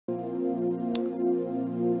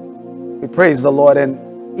We praise the Lord.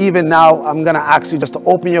 And even now, I'm going to ask you just to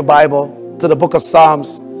open your Bible to the book of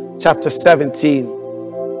Psalms, chapter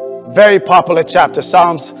 17. Very popular chapter,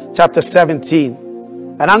 Psalms chapter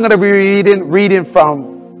 17. And I'm going to be reading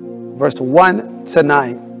from verse 1 to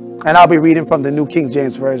 9. And I'll be reading from the New King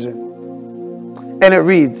James Version. And it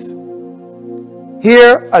reads,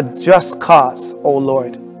 "Hear a just cause, O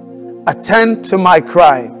Lord. Attend to my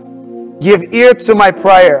cry. Give ear to my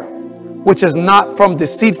prayer, which is not from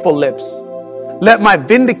deceitful lips. Let my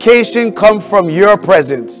vindication come from your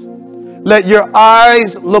presence. Let your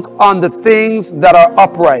eyes look on the things that are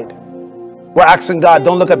upright." We're asking God,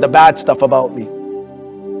 don't look at the bad stuff about me.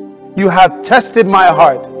 "You have tested my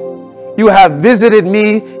heart. You have visited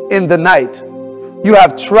me in the night. You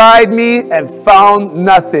have tried me and found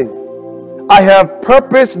nothing. I have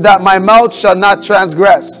purposed that my mouth shall not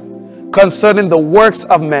transgress concerning the works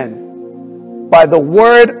of men. By the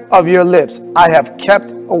word of your lips, I have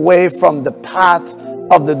kept away from the path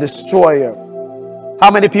of the destroyer."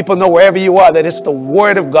 How many people know wherever you are that it's the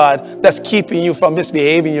word of God that's keeping you from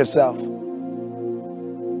misbehaving yourself?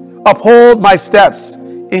 "Uphold my steps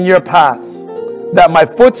in your paths, that my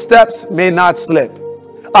footsteps may not slip.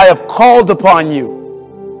 I have called upon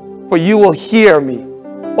you, for you will hear me.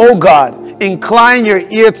 O God, incline your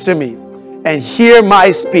ear to me and hear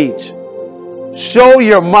my speech. Show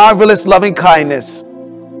your marvelous loving kindness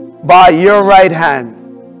by your right hand.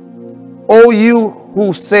 O you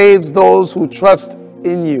who saves those who trust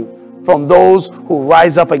in you from those who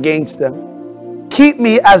rise up against them. Keep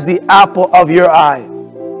me as the apple of your eye.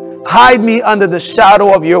 Hide me under the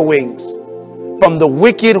shadow of your wings, from the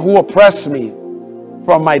wicked who oppress me,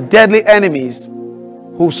 from my deadly enemies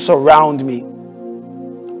who surround me."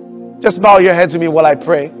 Just bow your heads with me while I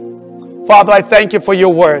pray. Father, I thank you for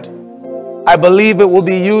your word. I believe it will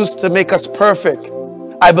be used to make us perfect.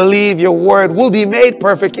 I believe your word will be made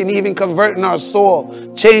perfect in even converting our soul,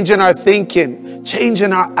 changing our thinking,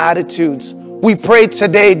 changing our attitudes. We pray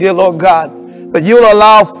today, dear Lord God, that you will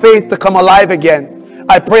allow faith to come alive again.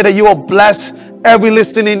 I pray that you will bless every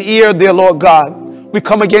listening ear, dear Lord God. We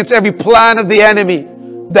come against every plan of the enemy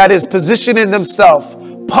that is positioning themselves,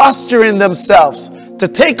 posturing themselves to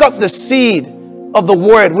take up the seed of the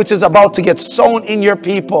word which is about to get sown in your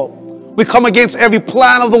people. We come against every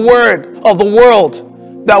plan of the word of the world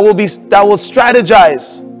that will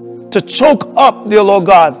strategize to choke up, dear Lord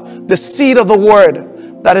God, the seed of the word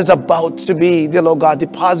that is about to be, dear Lord God,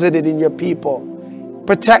 deposited in your people.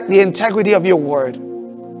 Protect the integrity of your word,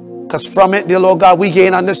 because from it, dear Lord God, we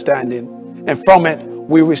gain understanding, and from it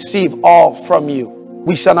we receive all from you.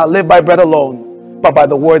 We shall not live by bread alone, but by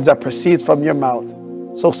the words that proceed from your mouth.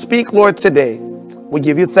 So speak, Lord, today. We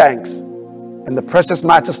give you thanks. In the precious,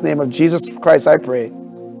 matchless name of Jesus Christ, I pray.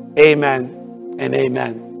 Amen and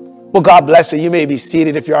amen. Well, God bless you. You may be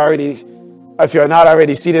seated if you're not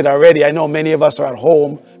already seated already. I know many of us are at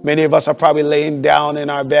home. Many of us are probably laying down in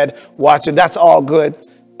our bed watching. That's all good,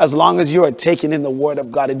 as long as you are taking in the word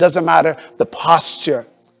of God. It doesn't matter the posture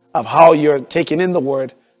of how you're taking in the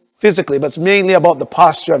word physically, but it's mainly about the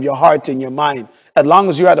posture of your heart and your mind. As long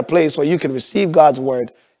as you're at a place where you can receive God's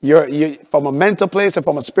word, you're from a mental place and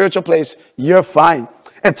from a spiritual place, you're fine.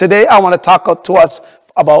 And today I want to talk to us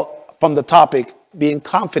about, from the topic, being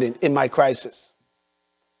confident in my crisis.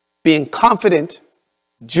 Being confident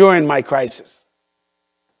during my crisis.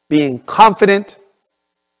 Being confident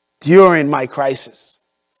during my crisis.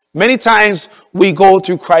 Many times we go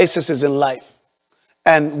through crises in life.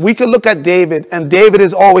 And we can look at David, and David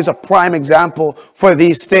is always a prime example for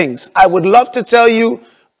these things. I would love to tell you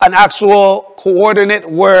an actual coordinate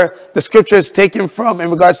where the scripture is taken from in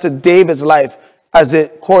regards to David's life as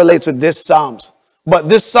it correlates with this Psalms. But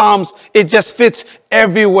this Psalms, it just fits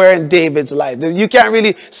everywhere in David's life. You can't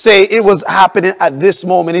really say it was happening at this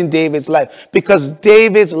moment in David's life, because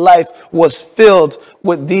David's life was filled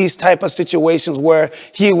with these type of situations where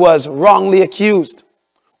he was wrongly accused,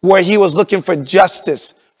 where he was looking for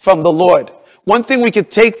justice from the Lord. One thing we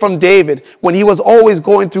could take from David, when he was always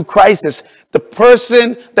going through crisis, the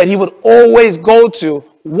person that he would always go to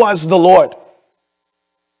was the Lord.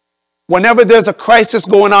 Whenever there's a crisis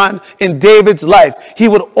going on in David's life, he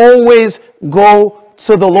would always go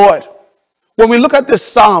to the Lord. When we look at the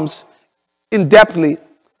Psalms in depthly,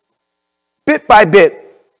 bit by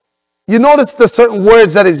bit, you notice the certain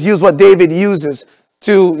words that is used, what David uses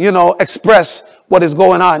to, express what is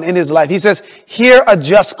going on in his life. He says, "Hear a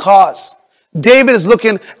just cause." David is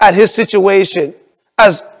looking at his situation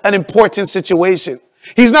as an important situation.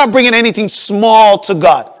 He's not bringing anything small to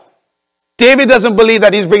God. David doesn't believe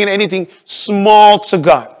that he's bringing anything small to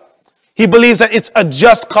God. He believes that it's a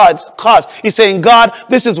just cause. He's saying, God,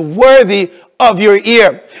 this is worthy of your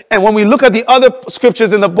ear. And when we look at the other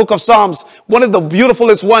scriptures in the book of Psalms, one of the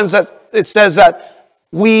beautifulest ones, that it says that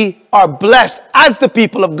we are blessed as the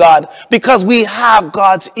people of God because we have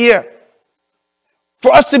God's ear.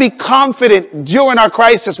 For us to be confident during our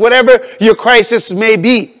crisis, whatever your crisis may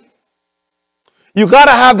be, you got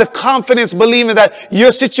to have the confidence believing that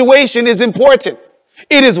your situation is important.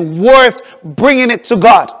 It is worth bringing it to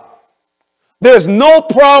God. There's no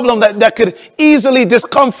problem that could easily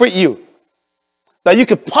discomfort you, that you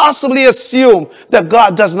could possibly assume that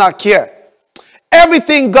God does not care.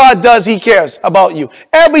 Everything God does, he cares about you.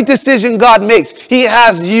 Every decision God makes, he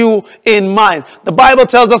has you in mind. The Bible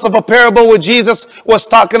tells us of a parable where Jesus was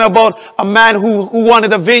talking about a man who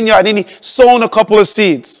wanted a vineyard, and he sown a couple of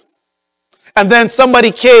seeds. And then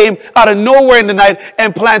somebody came out of nowhere in the night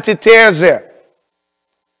and planted tares there.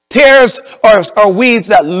 Tares are weeds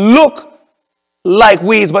that look like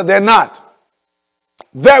weeds, but they're not.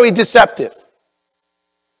 Very deceptive.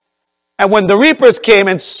 And when the reapers came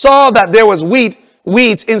and saw that there was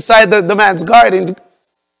weeds inside the man's garden,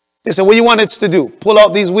 they said, what do you want us to do? Pull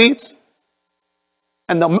out these weeds?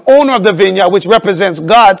 And the owner of the vineyard, which represents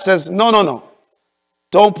God, says, no.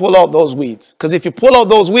 Don't pull out those weeds. Because if you pull out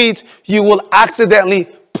those weeds, you will accidentally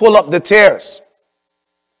pull up the tares.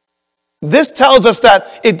 This tells us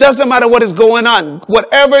that it doesn't matter what is going on.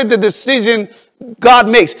 Whatever the decision God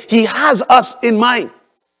makes, he has us in mind.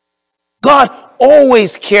 God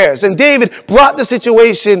always cares. And David brought the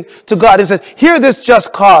situation to God and said, hear this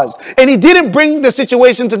just cause. And he didn't bring the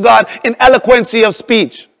situation to God in eloquency of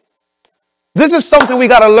speech. This is something we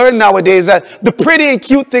got to learn nowadays, that the pretty and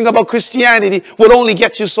cute thing about Christianity will only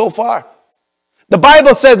get you so far. The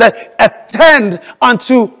Bible said that attend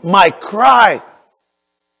unto my cry.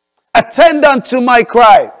 Attend unto my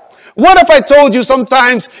cry. What if I told you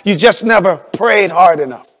sometimes you just never prayed hard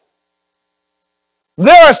enough?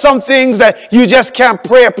 There are some things that you just can't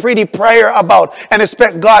pray a pretty prayer about and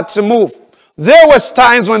expect God to move. There was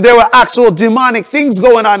times when there were actual demonic things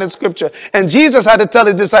going on in scripture. And Jesus had to tell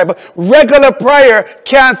his disciples, regular prayer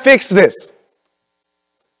can't fix this.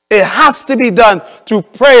 It has to be done through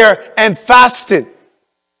prayer and fasting.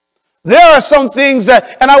 There are some things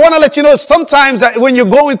that, and I want to let you know, sometimes that when you're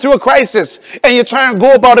going through a crisis and you're trying to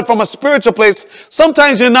go about it from a spiritual place,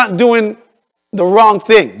 sometimes you're not doing the wrong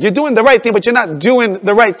thing. You're doing the right thing, but you're not doing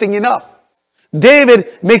the right thing enough.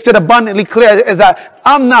 David makes it abundantly clear is that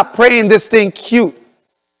I'm not praying this thing cute.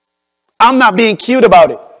 I'm not being cute about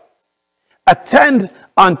it. Attend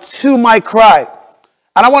unto my cry.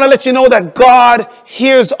 And I want to let you know that God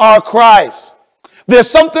hears our cries. There's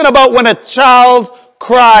something about when a child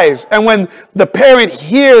cries and when the parent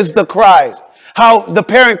hears the cries, how the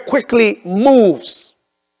parent quickly moves,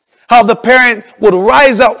 how the parent would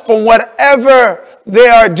rise up from whatever they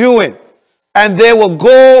are doing. And they will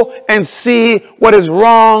go and see what is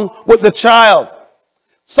wrong with the child.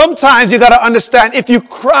 Sometimes you got to understand, if you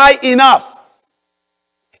cry enough,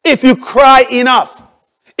 it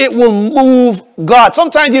will move God.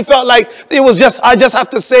 Sometimes you felt like it was I just have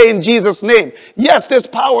to say in Jesus' name. Yes, there's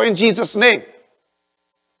power in Jesus' name.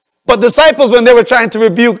 But disciples, when they were trying to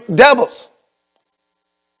rebuke devils,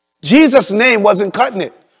 Jesus' name wasn't cutting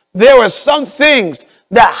it. There were some things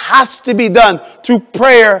that has to be done through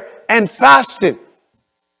prayer and fasting.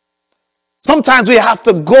 Sometimes we have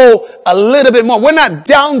to go a little bit more. We're not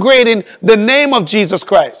downgrading the name of Jesus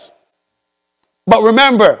Christ. But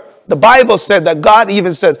remember, the Bible said that God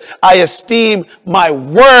even said, I esteem my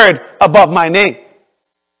word above my name.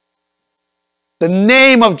 The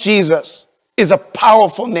name of Jesus is a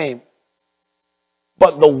powerful name.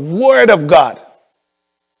 But the word of God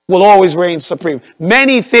will always reign supreme.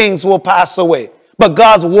 Many things will pass away, but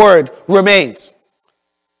God's word remains.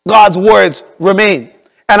 God's words remain.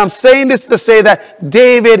 And I'm saying this to say that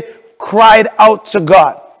David cried out to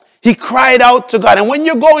God. He cried out to God. And when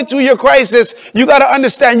you're going through your crisis, you got to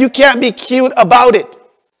understand you can't be cute about it.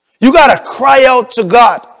 You got to cry out to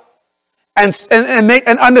God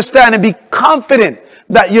and understand and be confident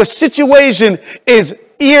that your situation is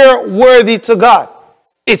ear-worthy to God.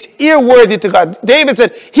 It's ear-worthy to God. David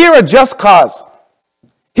said, hear a just cause.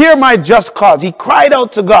 Hear my just cause. He cried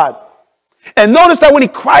out to God. And notice that when he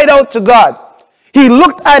cried out to God, he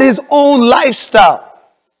looked at his own lifestyle.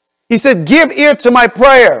 He said, give ear to my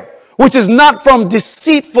prayer, which is not from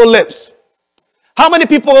deceitful lips. How many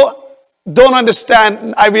people don't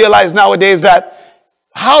understand, I realize nowadays, that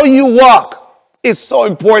how you walk is so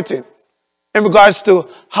important in regards to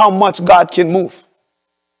how much God can move.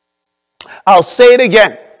 I'll say it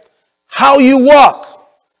again. How you walk,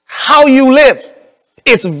 how you live,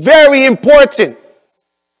 it's very important.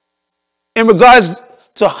 in regards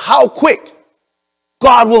to how quick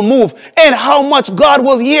God will move and how much God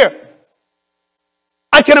will hear.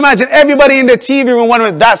 I can imagine everybody in the TV room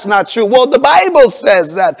wondering, that's not true. Well, the Bible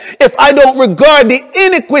says that if I don't regard the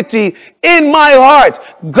iniquity in my heart,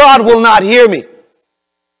 God will not hear me.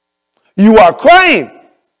 You are crying.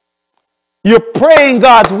 You're praying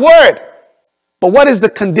God's word. But what is the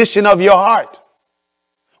condition of your heart?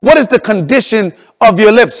 What is the condition of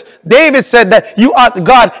your lips? David said that you are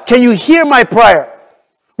God. Can you hear my prayer?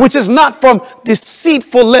 Which is not from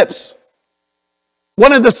deceitful lips.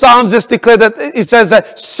 One of the Psalms just declared that it says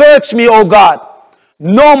that, search me, O God,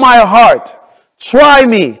 know my heart, try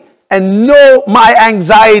me, and know my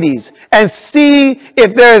anxieties, and see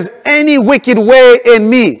if there is any wicked way in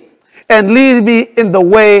me, and lead me in the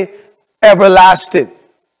way everlasting.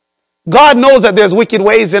 God knows that there's wicked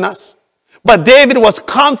ways in us, but David was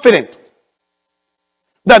confident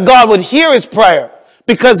that God would hear his prayer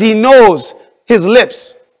because he knows his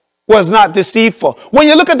lips was not deceitful. When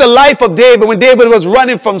you look at the life of David, when David was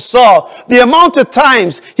running from Saul, the amount of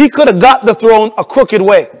times he could have got the throne a crooked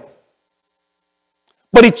way.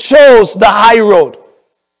 But he chose the high road.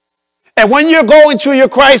 And when you're going through your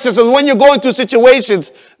crisis and when you're going through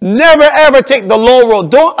situations, never ever take the low road.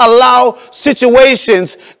 Don't allow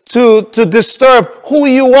situations to disturb who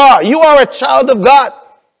you are. You are a child of God.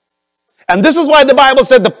 And this is why the Bible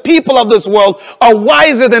said the people of this world are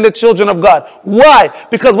wiser than the children of God. Why?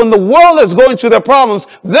 Because when the world is going through their problems,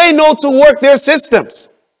 they know to work their systems.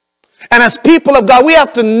 And as people of God, we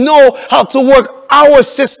have to know how to work our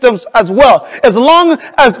systems as well. As long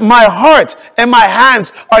as my heart and my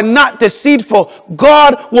hands are not deceitful,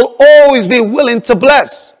 God will always be willing to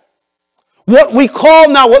bless. What we call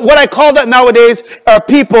now, what I call that nowadays are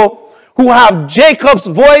people who have Jacob's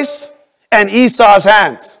voice and Esau's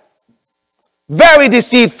hands. Very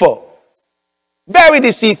deceitful. Very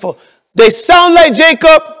deceitful. They sound like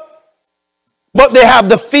Jacob, but they have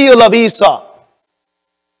the feel of Esau.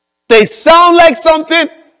 They sound like something,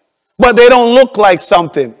 but they don't look like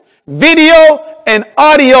something. Video and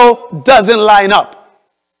audio doesn't line up.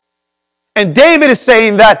 And David is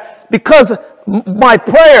saying that because my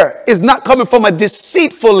prayer is not coming from a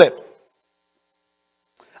deceitful lip,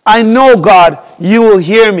 I know, God, you will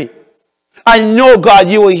hear me. I know, God,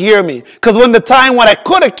 you will hear me. Because when the time when I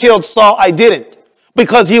could have killed Saul, I didn't.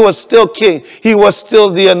 Because he was still king. He was still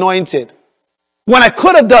the anointed. When I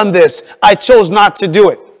could have done this, I chose not to do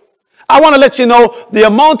it. I want to let you know the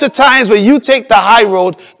amount of times where you take the high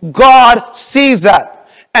road, God sees that.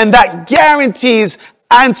 And that guarantees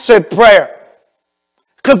answered prayer.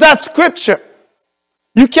 Because that's scripture.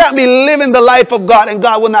 You can't be living the life of God and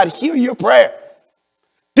God will not hear your prayer.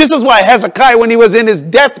 This is why Hezekiah, when he was in his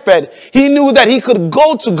deathbed, he knew that he could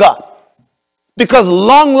go to God. Because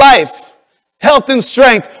long life, health and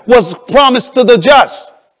strength was promised to the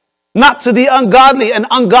just, not to the ungodly. And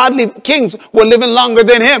ungodly kings were living longer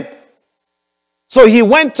than him. So he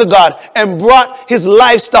went to God and brought his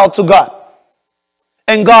lifestyle to God.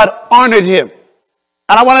 And God honored him.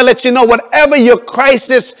 And I want to let you know, whatever your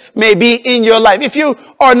crisis may be in your life, if you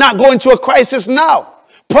are not going through a crisis now,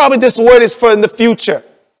 probably this word is for in the future.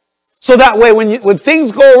 So that way, when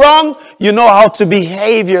things go wrong, you know how to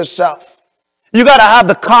behave yourself. You got to have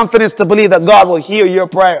the confidence to believe that God will hear your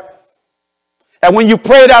prayer. And when you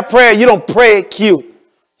pray that prayer, you don't pray it cute.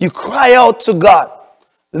 You cry out to God.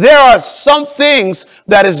 There are some things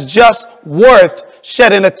that is just worth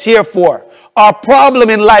shedding a tear for. Our problem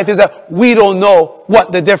in life is that we don't know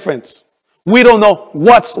what the difference. We don't know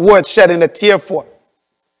what's worth shedding a tear for.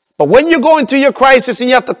 But when you're going through your crisis and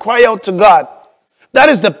you have to cry out to God, that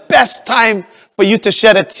is the best time for you to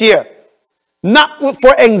shed a tear. Not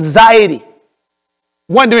for anxiety,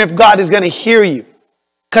 wondering if God is going to hear you,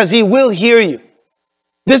 because he will hear you.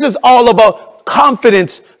 This is all about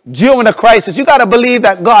confidence during a crisis. You got to believe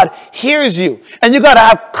that God hears you, and you got to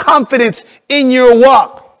have confidence in your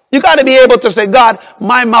walk. You got to be able to say, God,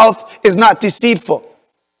 my mouth is not deceitful.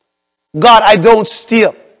 God, I don't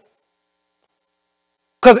steal.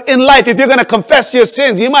 Because in life, if you're going to confess your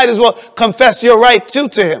sins, you might as well confess your right to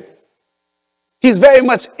him. He's very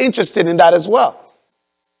much interested in that as well.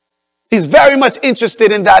 He's very much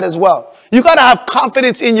interested in that as well. You got to have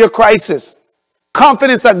confidence in your crisis.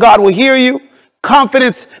 Confidence that God will hear you.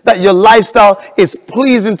 Confidence that your lifestyle is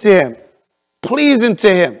pleasing to him. Pleasing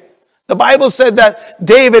to him. The Bible said that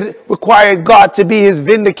David required God to be his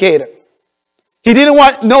vindicator. He didn't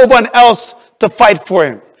want no one else to fight for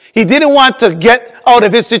him. He didn't want to get out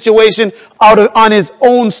of his situation on his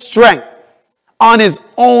own strength, on his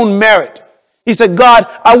own merit. He said, God,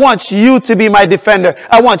 I want you to be my defender.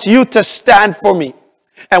 I want you to stand for me.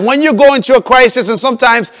 And when you're going through a crisis, and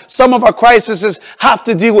sometimes some of our crises have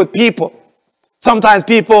to deal with people. Sometimes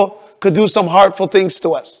people could do some hurtful things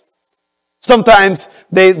to us. Sometimes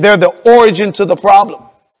they're the origin to the problem.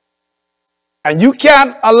 And you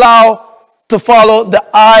can't allow to follow the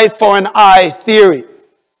eye for an eye theory.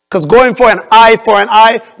 Because going for an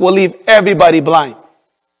eye will leave everybody blind.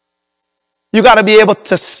 You got to be able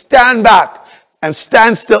to stand back and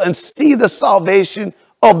stand still and see the salvation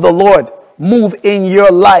of the Lord move in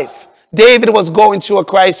your life. David was going through a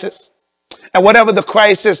crisis. And whatever the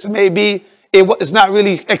crisis may be, it's not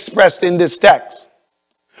really expressed in this text.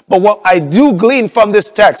 But what I do glean from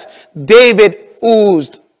this text, David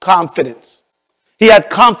oozed confidence. He had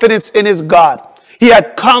confidence in his God. He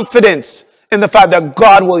had confidence in the fact that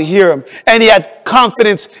God will hear him. And he had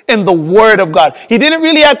confidence in the word of God. He didn't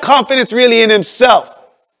really have confidence really in himself.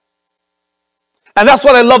 And that's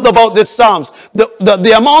what I loved about this Psalms.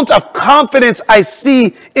 The amount of confidence I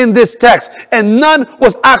see in this text. And none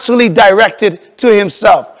was actually directed to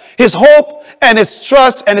himself. His hope and his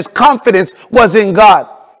trust and his confidence was in God.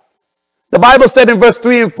 The Bible said in verse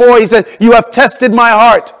 3 and 4, he said, you have tested my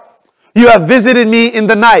heart. You have visited me in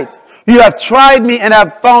the night. You have tried me and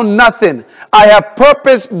have found nothing. I have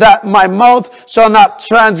purposed that my mouth shall not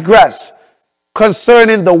transgress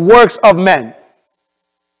concerning the works of men.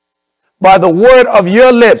 By the word of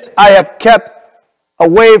your lips, I have kept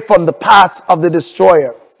away from the paths of the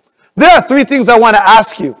destroyer. There are three things I want to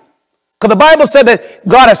ask you. Because the Bible said that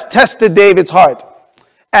God has tested David's heart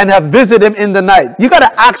and have visited him in the night. You got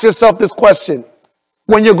to ask yourself this question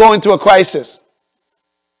when you're going through a crisis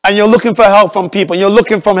and you're looking for help from people, and you're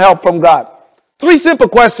looking for help from God. Three simple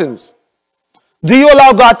questions. Do you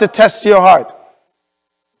allow God to test your heart?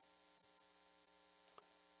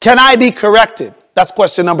 Can I be corrected? That's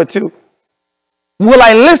question number 2. Will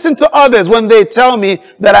I listen to others when they tell me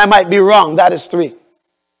that I might be wrong? That is 3.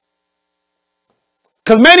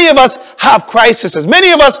 Because many of us have crises.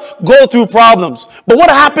 Many of us go through problems. But what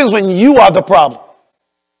happens when you are the problem?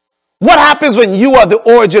 What happens when you are the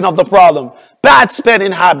origin of the problem? Bad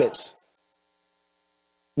spending habits.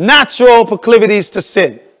 Natural proclivities to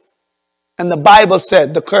sin. And the Bible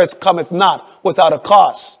said the curse cometh not without a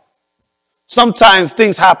cause. Sometimes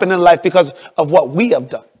things happen in life because of what we have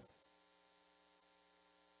done.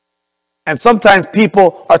 And sometimes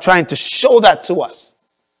people are trying to show that to us.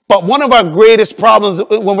 But one of our greatest problems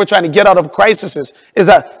when we're trying to get out of crises is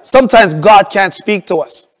that sometimes God can't speak to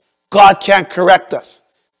us. God can't correct us.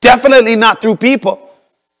 Definitely not through people.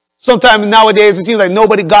 Sometimes nowadays it seems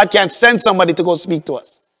like God can't send somebody to go speak to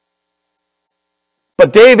us.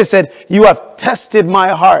 But David said, you have tested my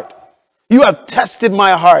heart. You have tested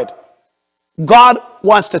my heart. God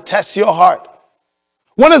wants to test your heart.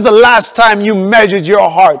 When is the last time you measured your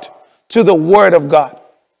heart to the word of God?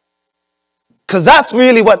 Because that's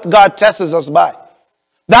really what God tests us by.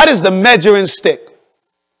 That is the measuring stick.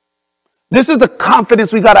 This is the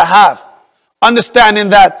confidence we got to have. Understanding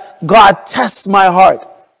that God tests my heart.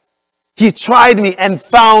 He tried me and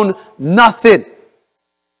found nothing.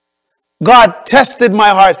 God tested my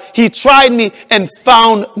heart. He tried me and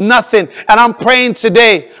found nothing. And I'm praying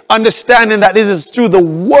today, understanding that this is through the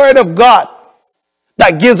word of God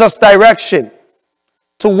that gives us direction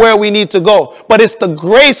to where we need to go. But it's the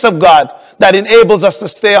grace of God that enables us to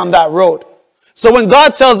stay on that road. So when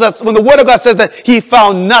God tells us, when the word of God says that he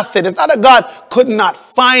found nothing, it's not that God could not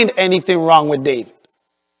find anything wrong with David.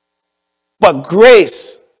 But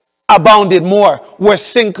grace abounded more where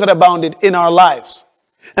sin could abounded in our lives.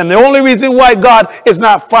 And the only reason why God is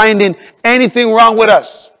not finding anything wrong with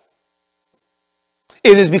us,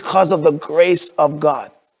 it is because of the grace of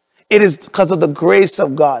God. It is because of the grace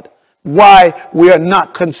of God why we are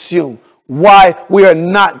not consumed, why we are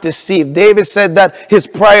not deceived. David said that his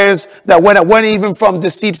prayers that went even from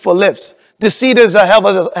deceitful lips. Deceit is a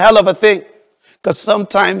hell of a thing, because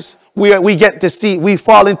sometimes we get deceit. We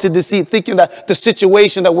fall into deceit thinking that the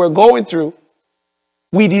situation that we're going through,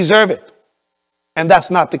 we deserve it. And that's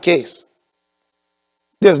not the case.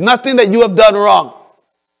 There's nothing that you have done wrong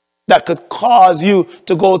that could cause you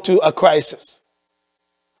to go through a crisis.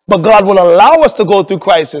 But God will allow us to go through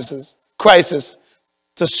crisis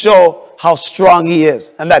to show how strong he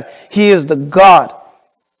is, and that he is the God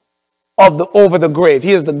over the grave.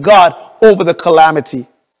 He is the God over the calamity.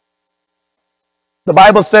 The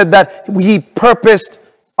Bible said that he purposed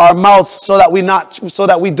our mouths so that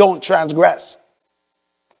we don't transgress.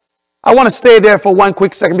 I want to stay there for one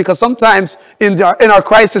quick second, because sometimes in our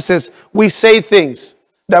crises, we say things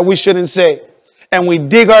that we shouldn't say, and we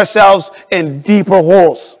dig ourselves in deeper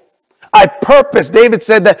holes. David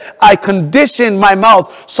said that I conditioned my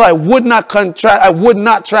mouth so I would not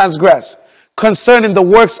transgress concerning the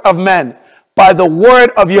works of men. By the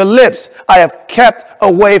word of your lips, I have kept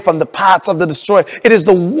away from the paths of the destroyer. It is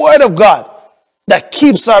the word of God that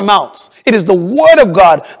keeps our mouths. It is the word of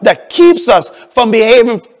God that keeps us from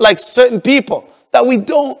behaving like certain people that we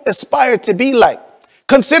don't aspire to be like.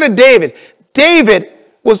 Consider David. David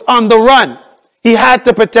was on the run. He had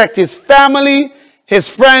to protect his family, his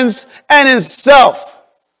friends, and himself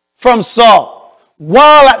from Saul,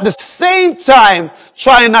 while at the same time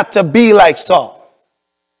trying not to be like Saul.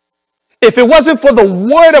 If it wasn't for the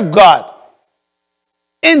word of God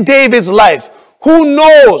in David's life, who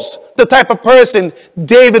knows the type of person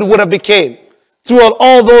David would have became throughout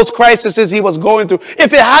all those crises he was going through.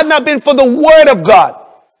 If it had not been for the word of God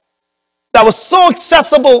that was so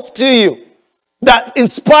accessible to you, that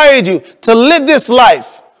inspired you to live this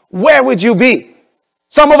life, where would you be?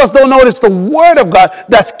 Some of us don't notice the word of God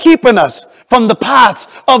that's keeping us from the paths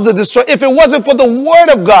of the destroyer. If it wasn't for the word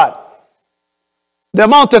of God, the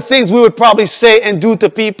amount of things we would probably say and do to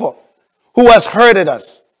people who has hurted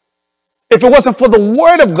us. If it wasn't for the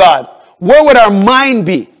word of God, where would our mind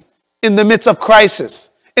be in the midst of crisis,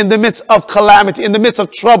 in the midst of calamity, in the midst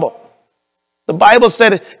of trouble? The Bible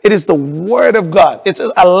said it is the word of God. It's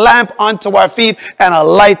a lamp unto our feet and a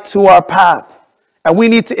light to our path. And we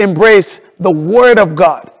need to embrace the word of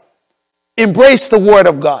God. Embrace the word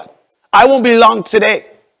of God. I won't be long today.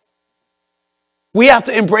 We have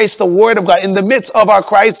to embrace the word of God in the midst of our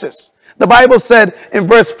crisis. The Bible said in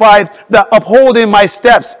verse 5 that upholding my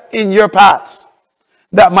steps in your paths,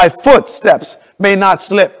 that my footsteps may not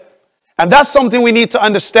slip. And that's something we need to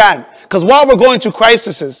understand. Because while we're going through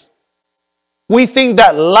crises, we think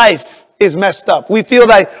that life is messed up. We feel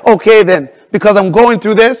like, okay then, because I'm going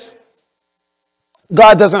through this,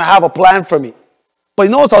 God doesn't have a plan for me. But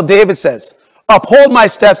notice how David says, uphold my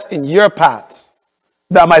steps in your paths,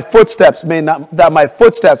 that my footsteps may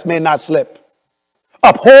not slip.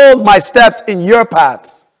 Uphold my steps in your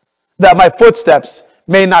paths, that my footsteps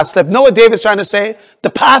may not slip. Know what David's trying to say? The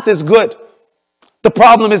path is good. The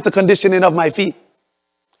problem is the conditioning of my feet.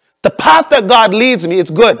 The path that God leads me,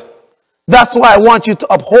 it's good. That's why I want you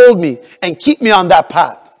to uphold me and keep me on that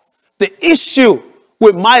path. The issue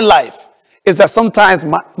with my life is that sometimes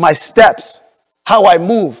my steps, how I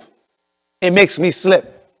move, it makes me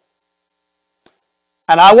slip.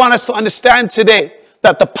 And I want us to understand today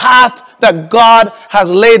that the path that God has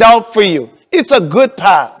laid out for you, it's a good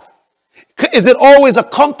path. Is it always a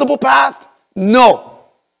comfortable path? No.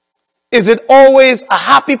 Is it always a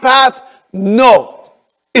happy path? No.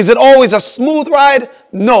 Is it always a smooth ride?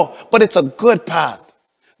 No. But it's a good path.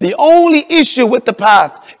 The only issue with the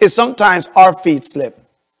path is sometimes our feet slip.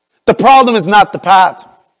 The problem is not the path.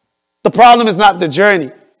 The problem is not the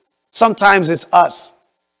journey. Sometimes it's us.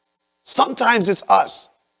 Sometimes it's us.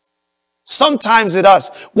 Sometimes it's us.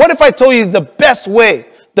 What if I told you the best way,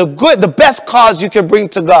 the best cause you can bring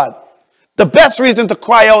to God, the best reason to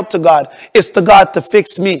cry out to God is to God to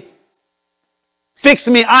fix me. Fix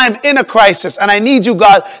me. I'm in a crisis and I need you,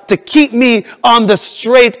 God, to keep me on the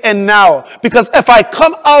straight and narrow. Because if I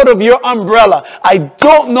come out of your umbrella, I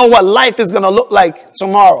don't know what life is going to look like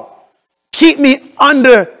tomorrow. Keep me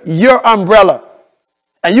under your umbrella.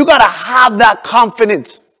 And you got to have that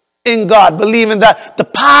confidence in God, believing that the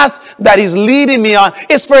path that he's leading me on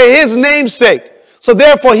is for his name's sake. So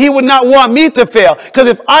therefore, he would not want me to fail, because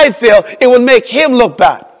if I fail, it would make him look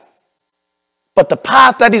bad. But the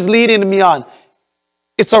path that he's leading me on,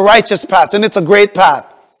 it's a righteous path and it's a great path.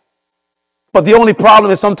 But the only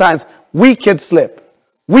problem is sometimes we can slip.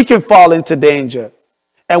 We can fall into danger.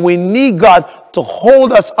 And we need God to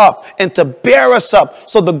hold us up and to bear us up.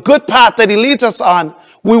 So the good path that he leads us on,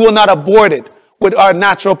 we will not abort it with our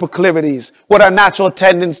natural proclivities, with our natural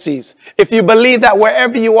tendencies. If you believe that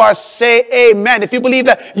wherever you are, say amen. If you believe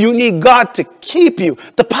that you need God to keep you,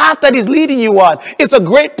 the path that he's leading you on, it's a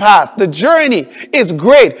great path. The journey is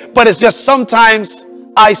great, but it's just sometimes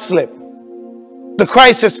I slip. The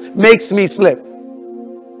crisis makes me slip.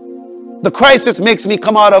 The crisis makes me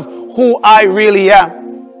come out of who I really am.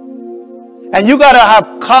 And you got to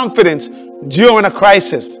have confidence during a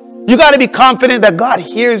crisis. You got to be confident that God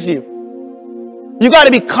hears you. You got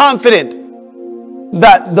to be confident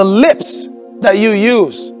that the lips that you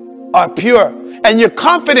use are pure. And you're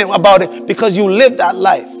confident about it because you lived that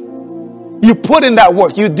life. You put in that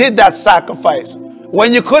work. You did that sacrifice.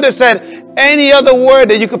 When you could have said any other word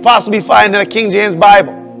that you could possibly find in a King James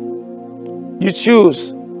Bible, you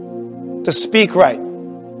choose to speak right.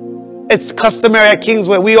 It's customary at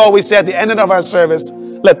Kingsway. We always say at the end of our service,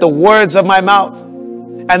 let the words of my mouth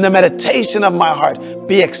and the meditation of my heart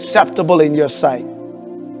be acceptable in your sight.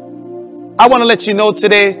 I want to let you know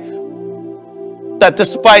today that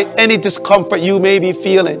despite any discomfort you may be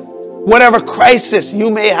feeling, whatever crisis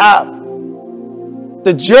you may have,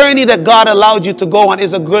 the journey that God allowed you to go on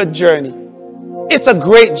is a good journey. It's a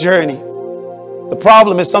great journey. The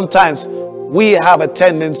problem is sometimes we have a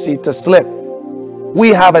tendency to slip. We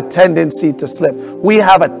have a tendency to slip. We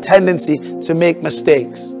have a tendency to make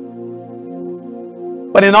mistakes.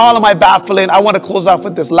 But in all of my baffling, I want to close off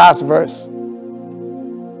with this last verse.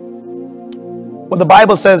 When the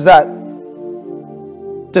Bible says that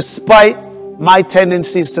despite my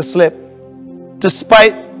tendencies to slip,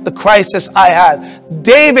 despite the crisis I had,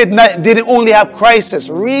 David didn't only have crisis.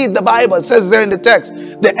 Read the Bible. It says there in the text,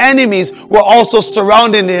 the enemies were also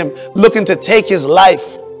surrounding him, looking to take his life.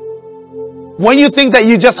 When you think that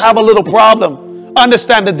you just have a little problem,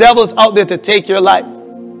 understand the devil is out there to take your life.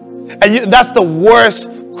 And that's the worst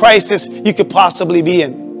crisis you could possibly be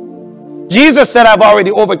in. Jesus said, I've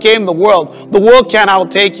already overcame the world. The world can't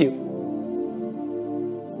outtake you.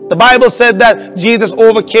 The Bible said that Jesus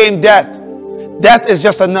overcame death. Death is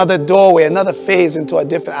just another doorway, another phase into a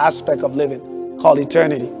different aspect of living called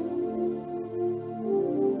eternity.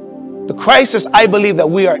 The crisis I believe that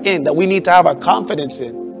we are in, that we need to have our confidence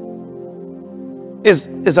in, is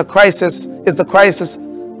the crisis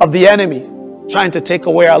of the enemy trying to take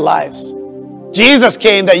away our lives. Jesus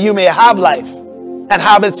came that you may have life and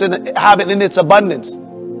have it in its abundance.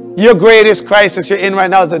 Your greatest crisis you're in right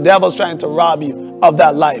now is the devil's trying to rob you of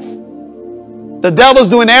that life. The devil's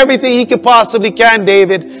doing everything he can possibly can,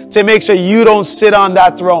 David, to make sure you don't sit on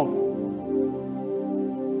that throne.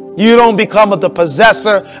 You don't become the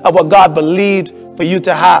possessor of what God believed for you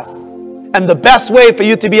to have. And the best way for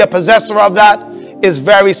you to be a possessor of that is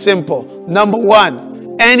very simple. Number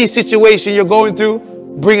one, any situation you're going through,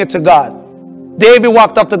 bring it to God. David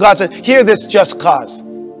walked up to God and said, hear this just cause.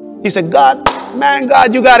 He said, God,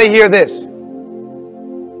 you got to hear this.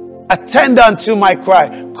 Attend unto my cry.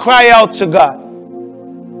 Cry out to God.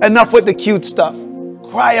 Enough with the cute stuff.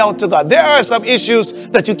 Cry out to God. There are some issues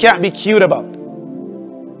that you can't be cute about.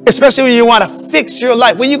 Especially when you want to fix your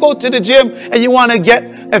life. When you go to the gym and you want to get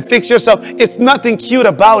and fix yourself, it's nothing cute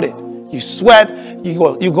about it. You sweat,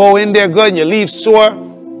 you go in there good and you leave sore.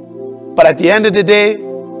 But at the end of the day,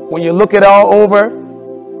 when you look it all over,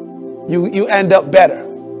 you end up better.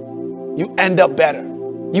 You end up better.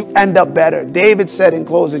 You end up better. David said in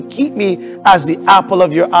closing, keep me as the apple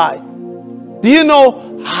of your eye. Do you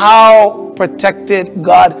know how protected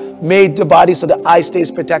God made the body so the eye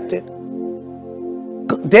stays protected?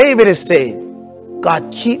 David is saying,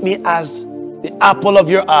 God, keep me as the apple of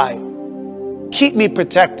your eye. Keep me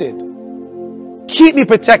protected. Keep me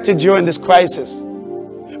protected during this crisis.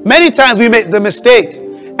 Many times we make the mistake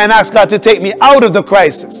and ask God to take me out of the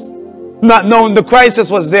crisis, not knowing the crisis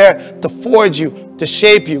was there to forge you, to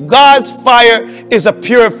shape you. God's fire is a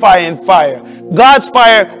purifying fire. God's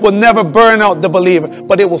fire will never burn out the believer,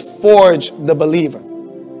 but it will forge the believer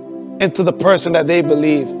into the person that they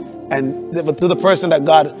believe and to the person that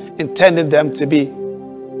God intended them to be.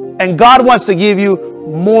 And God wants to give you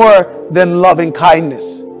more than loving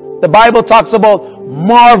kindness. The Bible talks about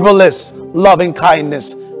marvelous loving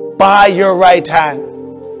kindness by your right hand.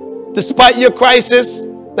 Despite your crisis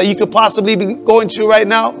that you could possibly be going through right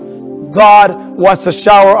now, God wants to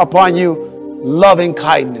shower upon you loving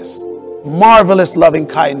kindness, marvelous loving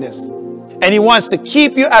kindness. And he wants to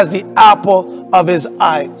keep you as the apple of his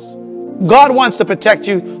eyes. God wants to protect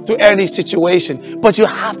you through any situation, but you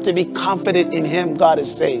have to be confident in him, God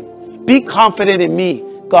is saying. Be confident in me,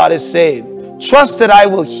 God is saying. Trust that I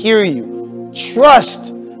will hear you.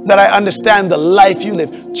 Trust that I understand the life you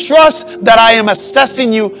live. Trust that I am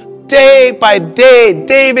assessing you day by day.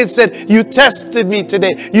 David said, you tested me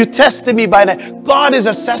today. You tested me by night. God is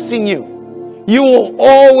assessing you. You will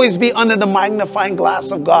always be under the magnifying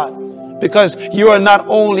glass of God, because you are not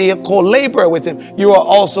only a co-laborer with him, you are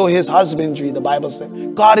also his husbandry, the Bible says.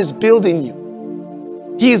 God is building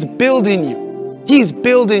you. He is building you. He's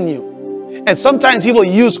building you. And sometimes he will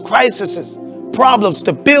use crises, problems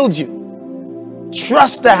to build you.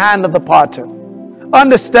 Trust the hand of the potter.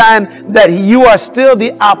 Understand that you are still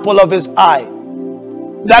the apple of his eye.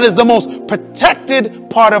 That is the most protected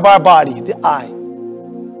part of our body, the eye.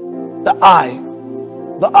 The eye.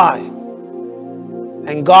 The eye.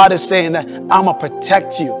 And God is saying that I'm going to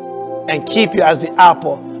protect you and keep you as the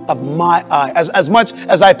apple of my eye. As much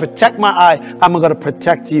as I protect my eye, I'm going to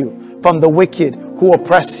protect you from the wicked who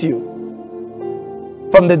oppress you,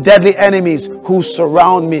 from the deadly enemies who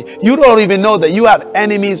surround me. You don't even know that you have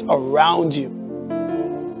enemies around you.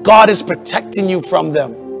 God is protecting you from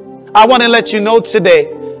them. I want to let you know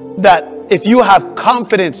today that if you have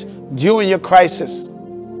confidence during your crisis,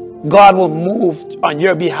 God will move on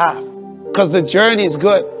your behalf. Because the journey is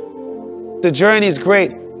good. The journey is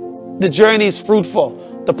great. The journey is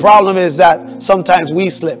fruitful. The problem is that sometimes we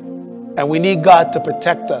slip, and we need God to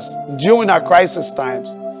protect us during our crisis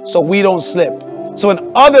times so we don't slip. So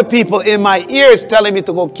when other people in my ears telling me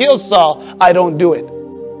to go kill Saul, I don't do it.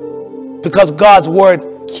 Because God's word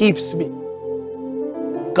keeps me.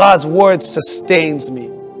 God's word sustains me.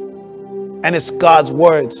 And it's God's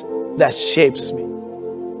words that shapes me.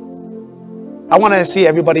 I want to see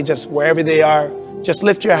everybody just wherever they are, just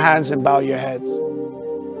lift your hands and bow your heads.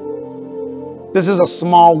 This is a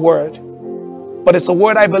small word, but it's a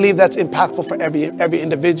word I believe that's impactful for every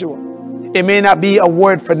individual. It may not be a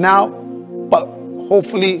word for now, but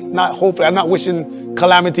hopefully, I'm not wishing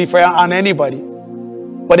calamity on anybody.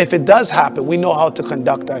 But if it does happen, we know how to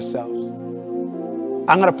conduct ourselves.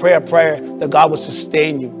 I'm going to pray a prayer that God will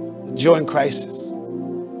sustain you during crisis.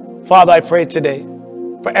 Father, I pray today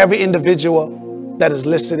for every individual that is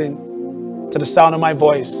listening to the sound of my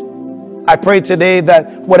voice. I pray today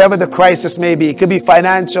that whatever the crisis may be, it could be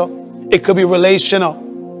financial, it could be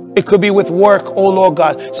relational, it could be with work, oh Lord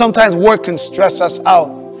God. Sometimes work can stress us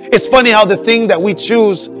out. It's funny how the thing that we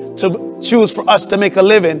choose for us to make a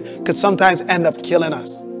living could sometimes end up killing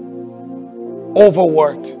us.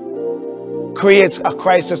 Overworked creates a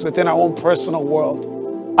crisis within our own personal world.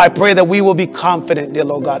 I pray that we will be confident, dear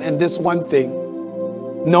Lord God, in this one thing,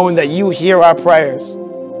 knowing that you hear our prayers,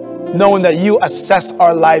 knowing that you assess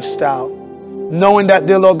our lifestyle, knowing that,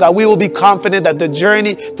 dear Lord God, we will be confident that the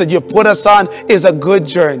journey that you put us on is a good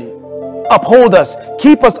journey. Uphold us,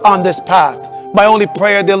 keep us on this path. My only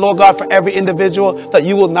prayer, dear Lord God, for every individual, that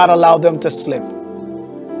you will not allow them to slip.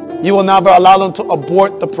 You will never allow them to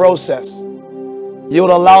abort the process. You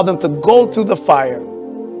will allow them to go through the fire,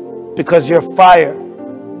 because your fire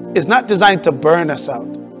is not designed to burn us out,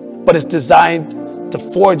 but it's designed to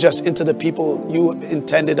forge us into the people you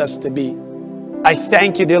intended us to be. I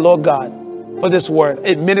thank you, dear Lord God, for this word.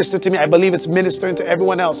 It ministered to me. I believe it's ministering to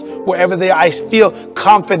everyone else, wherever they are. I feel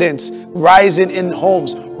confidence rising in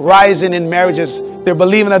homes, rising in marriages. They're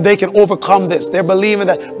believing that they can overcome this. They're believing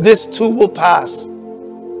that this too will pass,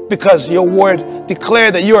 because your word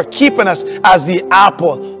declared that you are keeping us as the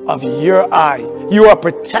apple of your eye. You are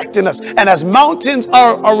protecting us. And as mountains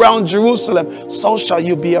are around Jerusalem, so shall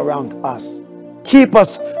you be around us. Keep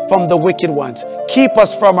us from the wicked ones. Keep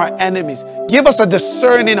us from our enemies. Give us a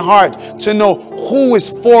discerning heart to know who is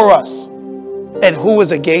for us and who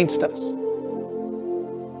is against us.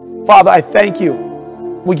 Father, I thank you.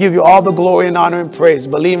 We give you all the glory and honor and praise,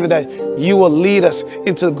 believing that you will lead us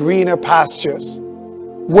into greener pastures.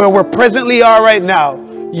 Where we presently are right now,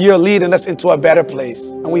 you're leading us into a better place.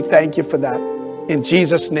 And we thank you for that. In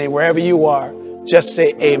Jesus' name, wherever you are, just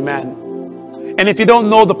say amen. And if you don't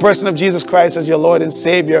know the person of Jesus Christ as your Lord and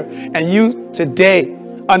Savior, and you today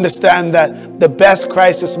understand that the best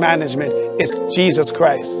crisis management is Jesus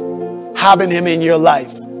Christ, having him in your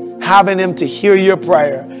life, having him to hear your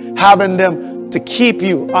prayer, having them to keep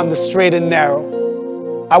you on the straight and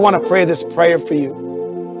narrow, I want to pray this prayer for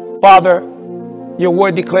you. Father, your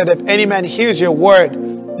word declared, if any man hears your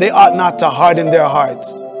word, they ought not to harden their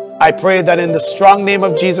hearts. I pray that in the strong name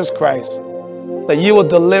of Jesus Christ, that you will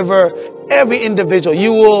deliver every individual.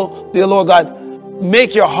 You will, dear Lord God,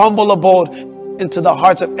 make your humble abode into the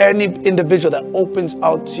hearts of any individual that opens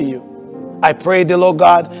out to you. I pray, dear Lord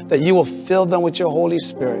God, that you will fill them with your Holy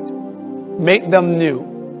Spirit. Make them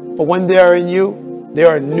new. For when they are in you, they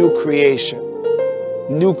are a new creation.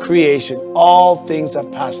 New creation. All things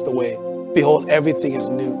have passed away. Behold, everything is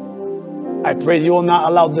new. I pray you will not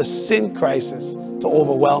allow the sin crisis to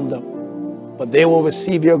overwhelm them, but they will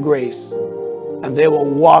receive your grace and they will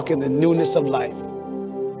walk in the newness of life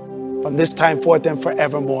from this time forth and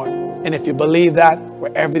forevermore. And if you believe that,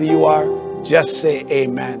 wherever you are, just say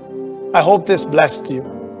amen. I hope this blessed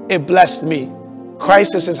you. It blessed me.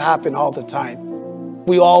 Crises happen all the time.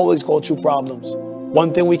 We always go through problems.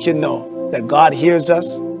 One thing we can know, that God hears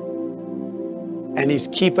us and he's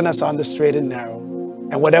keeping us on the straight and narrow.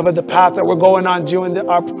 And whatever the path that we're going on during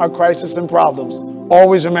our crisis and problems,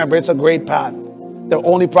 always remember it's a great path. The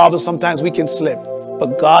only problem sometimes we can slip,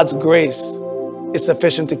 but God's grace is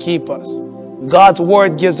sufficient to keep us. God's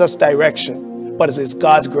word gives us direction, but it's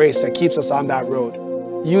God's grace that keeps us on that road.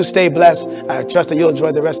 You stay blessed, and I trust that you'll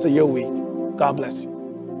enjoy the rest of your week. God bless you.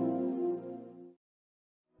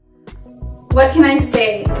 What can I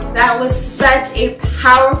say? That was such a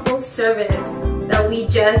powerful service that we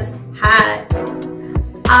just had.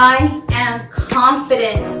 I am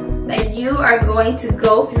confident that you are going to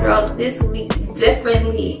go throughout this week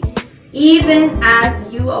differently, even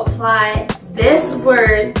as you apply this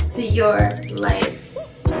word to your life.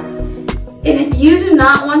 And if you do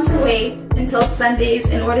not want to wait until Sundays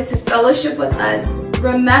in order to fellowship with us,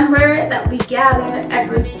 remember that we gather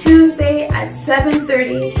every Tuesday at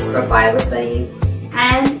 7:30 for Bible studies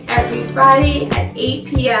and every Friday at 8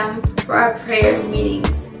 p.m. for our prayer meetings.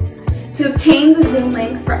 To obtain the Zoom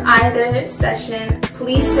link for either session,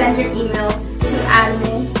 please send your email to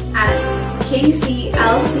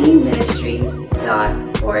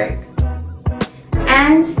admin@kclcministries.org.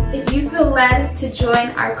 And if you feel led to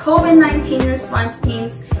join our COVID-19 response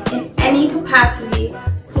teams in any capacity,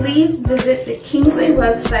 please visit the Kingsway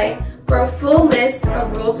website for a full list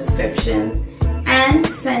of role descriptions and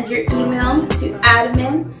send your email to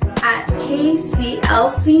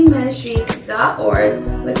admin@kclcministries.org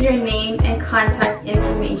with your name and contact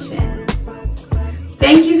information.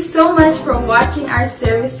 Thank you so much for watching our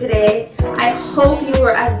service today. I hope you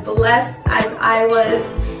were as blessed as I was,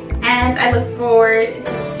 and I look forward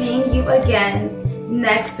to seeing you again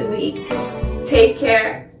next week. Take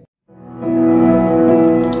care.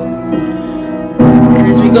 And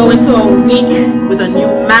as we go into a week with a new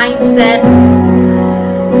mindset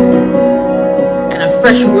and a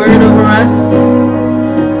fresh word over us,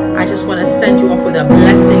 I just want to send you off with a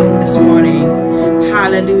blessing this morning.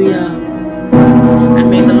 Hallelujah. And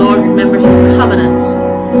may the Lord remember his covenant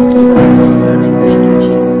with us this morning. Thank you,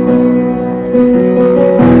 Jesus.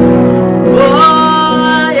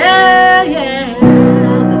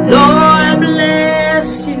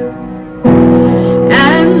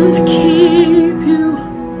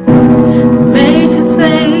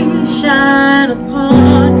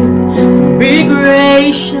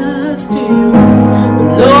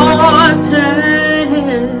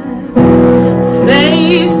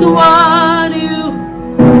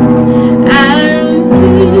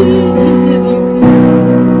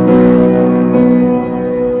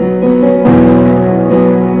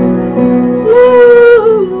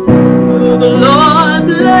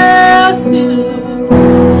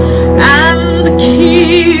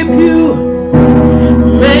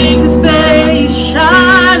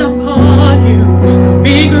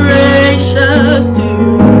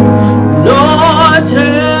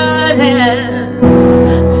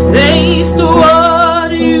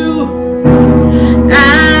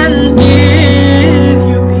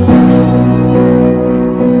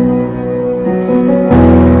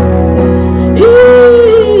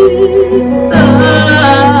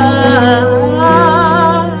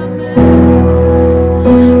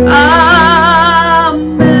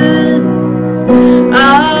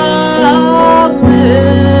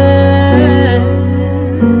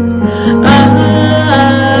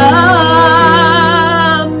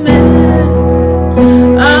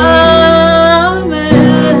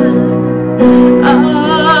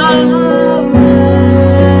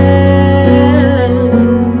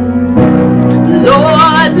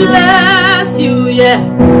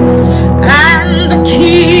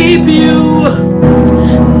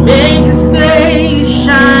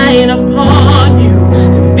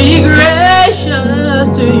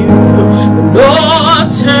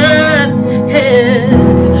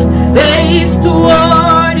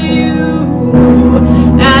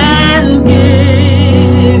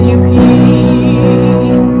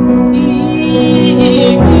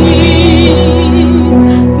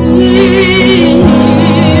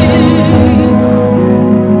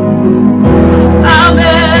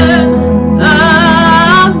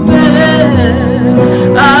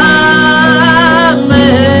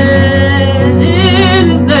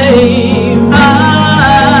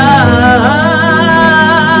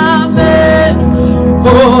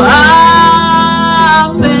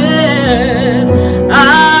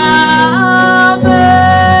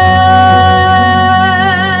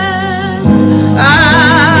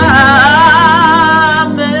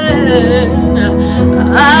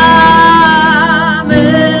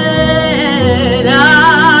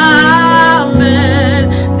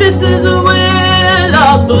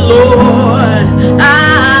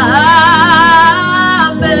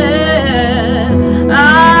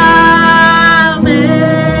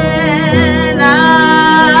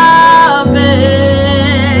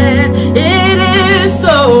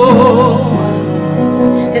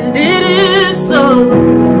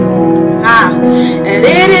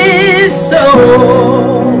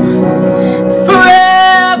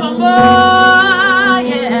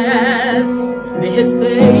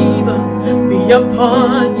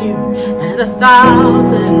 Upon you and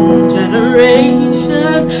 1,000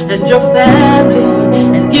 generations, and your family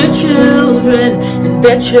and your children and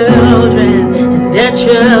their children and their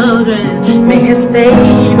children. May his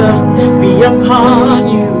favor be upon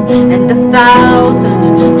you and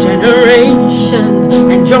 1,000 generations,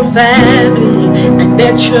 and your family and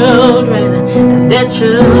their children their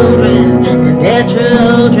children, and their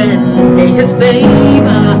children. May his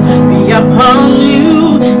favor be upon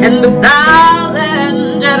you and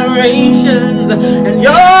 1,000 generations, and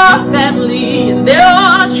your family, and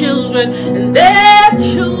their children, and their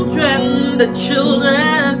children, the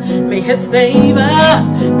children. May his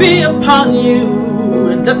favor be upon you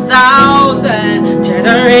and 1,000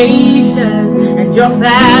 generations, and your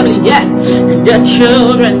family, yeah, and your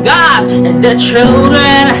children, God, and their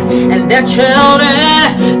children, and their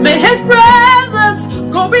children. May his presence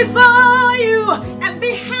go before